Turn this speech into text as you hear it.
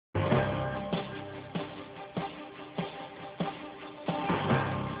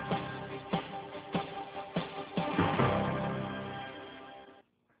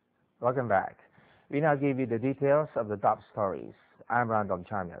Welcome back. We now give you the details of the top stories. I'm Randolf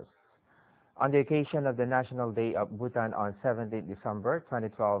Jamias. On the occasion of the National Day of Bhutan on 17 December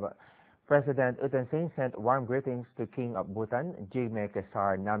 2012, President U Thein Sein sent warm greetings to King of Bhutan, Jigme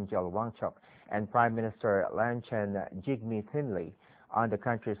Khesar Namgyal Wangchuk, and Prime Minister Lanchen Jigme Thinley on the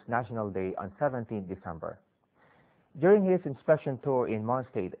country's National Day on 17 December. During his inspection tour in Mon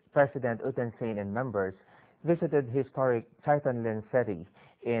State, President U Thein Sein and members visited historic Chaitanlin City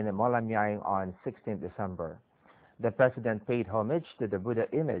in Molamyang on 16 December. The President paid homage to the Buddha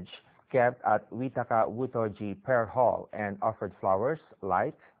image kept at Witaka Wutoji Prayer Hall and offered flowers,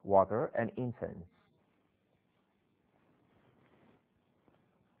 light, water, and incense.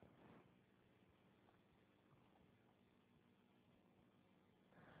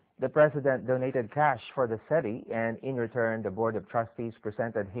 The President donated cash for the city, and in return, the Board of Trustees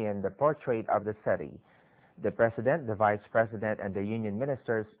presented him the portrait of the city. The President, the Vice President, and the Union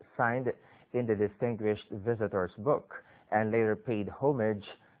Ministers signed in the Distinguished Visitors Book and later paid homage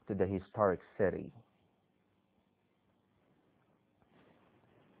to the historic city.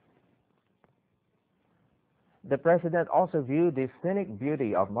 The President also viewed the scenic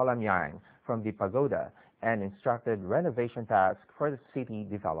beauty of Molamyang from the pagoda and instructed renovation tasks for the city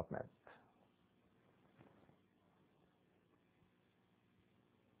development.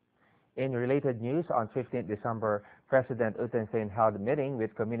 In related news, on 15 December, President U Thein Sein held a meeting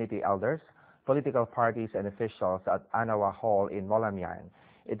with community elders, political parties, and officials at Anawa Hall in Molamyang.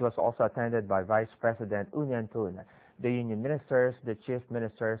 It was also attended by Vice President U Nyan Tun, the Union Ministers, the Chief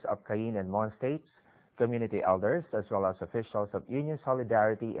Ministers of Kayin and Mon States, community elders, as well as officials of Union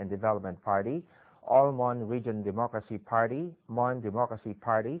Solidarity and Development Party, All Mon Region Democracy Party, Mon Democracy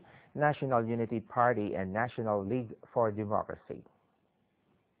Party, National Unity Party, and National League for Democracy.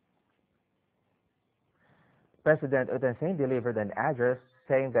 President U Thein Sein delivered an address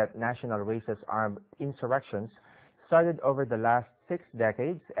saying that national racist armed insurrections started over the last 6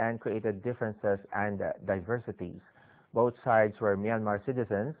 decades and created differences and diversities. Both sides were Myanmar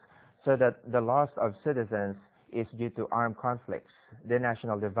citizens, so that the loss of citizens is due to armed conflicts. The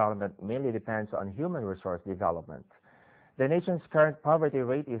national development mainly depends on human resource development. The nation's current poverty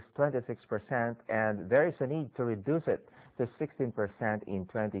rate is 26%, and there is a need to reduce it to 16% in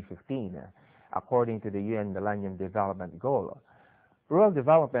 2015, according to the UN Millennium Development Goal. Rural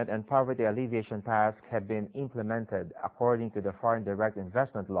development and poverty alleviation tasks have been implemented according to the Foreign Direct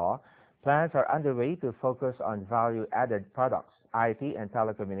Investment Law. Plans are underway to focus on value-added products, IT and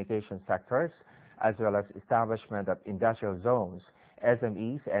telecommunication sectors, as well as establishment of industrial zones,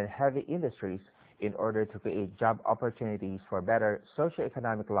 SMEs, and heavy industries in order to create job opportunities for better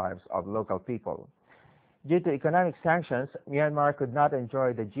socio-economic lives of local people. Due to economic sanctions, Myanmar could not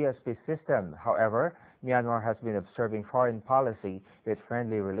enjoy the GSP system. However, Myanmar has been observing foreign policy with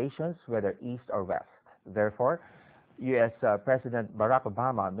friendly relations, whether east or west. Therefore, U.S. President Barack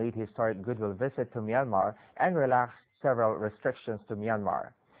Obama made historic goodwill visit to Myanmar and relaxed several restrictions to Myanmar.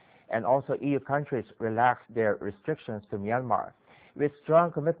 And also EU countries relaxed their restrictions to Myanmar. With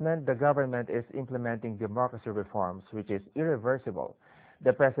strong commitment, the government is implementing democracy reforms, which is irreversible.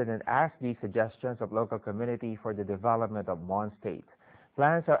 The President asked these suggestions of local community for the development of Mon State.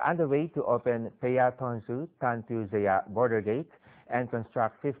 Plans are underway to open Peya Tonsu Tantu Zeya border gate and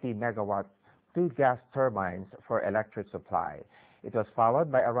construct 50-megawatt 2 gas turbines for electric supply. It was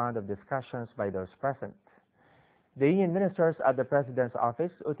followed by a round of discussions by those present. The Union Ministers at the President's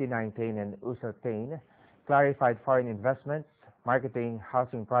office, Utinaintain and Usatain, clarified foreign investments, marketing,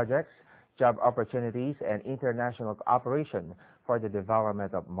 housing projects, job opportunities, and international cooperation for the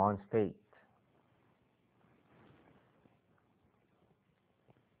development of Mon State.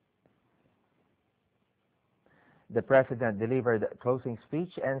 The President delivered a closing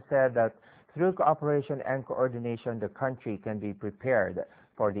speech and said that through cooperation and coordination, the country can be prepared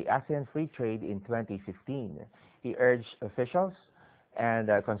for the ASEAN Free Trade in 2015. He urged officials and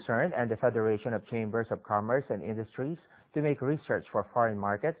concerned and the Federation of Chambers of Commerce and Industries to make research for foreign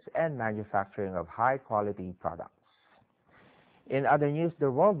markets and manufacturing of high-quality products. In other news,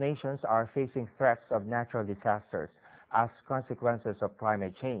 the world nations are facing threats of natural disasters as consequences of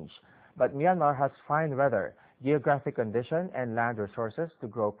climate change. But Myanmar has fine weather, geographic condition, and land resources to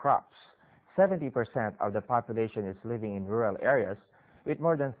grow crops. 70% of the population is living in rural areas, with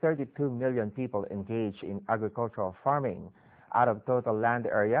more than 32 million people engaged in agricultural farming. Out of total land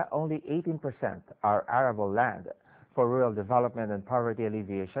area, only 18% are arable land. For rural development and poverty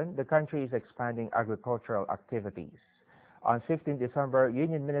alleviation, the country is expanding agricultural activities. On 15 December,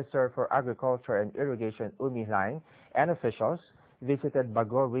 Union Minister for Agriculture and Irrigation Umi Hlaing and officials visited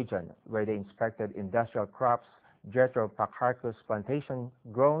Bago region, where they inspected industrial crops Jethro plantation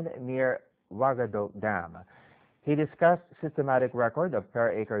grown near Wagadoc Dam. He discussed systematic record of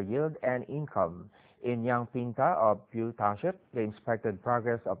per acre yield and income. In Yangpinta of Pew Township, they inspected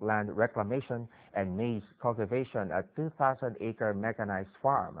progress of land reclamation and maize cultivation at 2,000-acre mechanized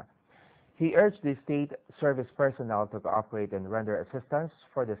farm. He urged the state service personnel to cooperate and render assistance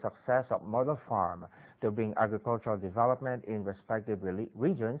for the success of model farm to bring agricultural development in respective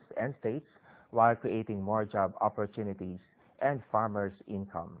regions and states while creating more job opportunities and farmers'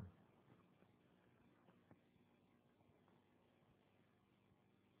 income.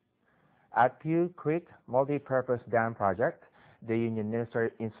 At Pew Creek Multi-Purpose Dam Project, the union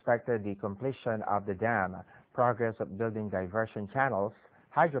minister inspected the completion of the dam, progress of building diversion channels,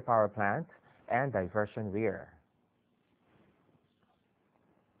 hydropower plant, and diversion weir.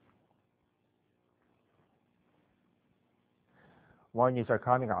 More news are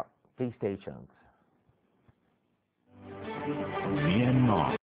coming up. Please stay tuned.